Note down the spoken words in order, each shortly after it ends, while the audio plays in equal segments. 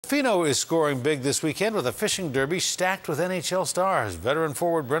Tofino is scoring big this weekend with a fishing derby stacked with NHL stars. Veteran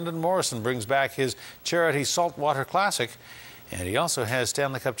forward Brendan Morrison brings back his charity saltwater classic, and he also has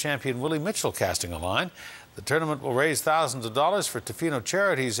Stanley Cup champion Willie Mitchell casting a line. The tournament will raise thousands of dollars for Tofino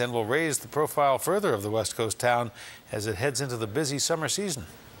charities and will raise the profile further of the West Coast town as it heads into the busy summer season.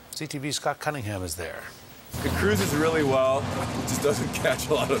 CTV's Scott Cunningham is there. It cruises really well, it just doesn't catch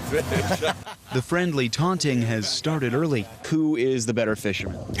a lot of fish. The friendly taunting has started early. Who is the better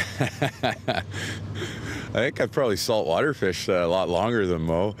fisherman? I think I've probably saltwater fished a lot longer than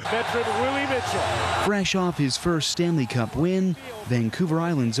Mo. Veteran Willie Mitchell. Fresh off his first Stanley Cup win, Vancouver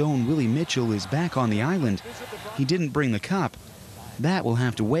Island's own Willie Mitchell is back on the island. He didn't bring the cup. That will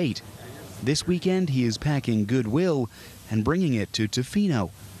have to wait. This weekend he is packing goodwill and bringing it to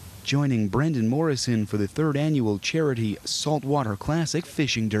Tofino, joining Brendan Morrison for the third annual charity Saltwater Classic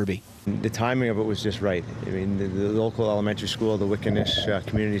Fishing Derby. The timing of it was just right. I mean, the local elementary school, the Wickenish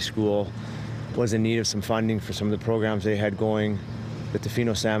Community School, was in need of some funding for some of the programs they had going. The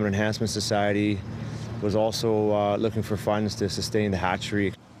Tofino Salmon Enhancement Society was also looking for funds to sustain the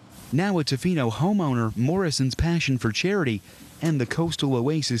hatchery. Now a Tofino homeowner, Morrison's passion for charity and the coastal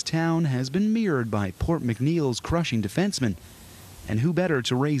oasis town has been mirrored by Port McNeill's crushing defensemen. And who better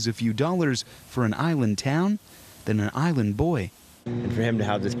to raise a few dollars for an island town than an island boy? And for him to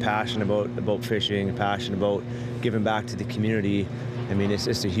have this passion about fishing, a passion about giving back to the community, I mean, it's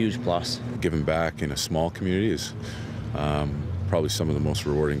a huge plus. Giving back in a small community is probably some of the most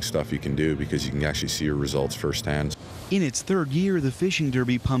rewarding stuff you can do because you can actually see your results firsthand. In its third year, the Fishing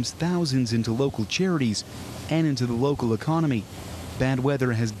Derby pumps thousands into local charities and into the local economy. Bad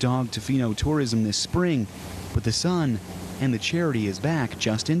weather has dogged Tofino tourism this spring, but the sun and the charity is back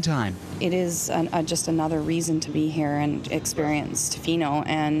just in time. It is just another reason to be here and experience Tofino,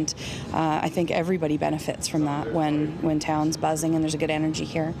 and I think everybody benefits from that when town's buzzing and there's a good energy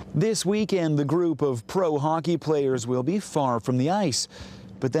here. This weekend, the group of pro hockey players will be far from the ice,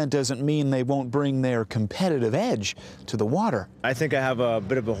 but that doesn't mean they won't bring their competitive edge to the water. I think I have a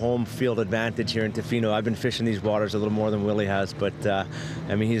bit of a home field advantage here in Tofino. I've been fishing these waters a little more than Willie has, but I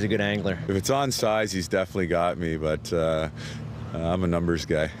mean, he's a good angler. If it's on size, he's definitely got me, but I'm a numbers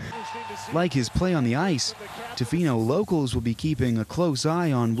guy. Like his play on the ice, Tofino locals will be keeping a close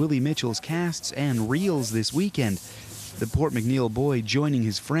eye on Willie Mitchell's casts and reels this weekend. The Port McNeill boy joining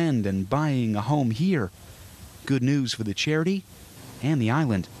his friend and buying a home here. Good news for the charity and the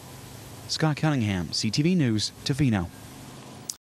island. Scott Cunningham, CTV News, Tofino.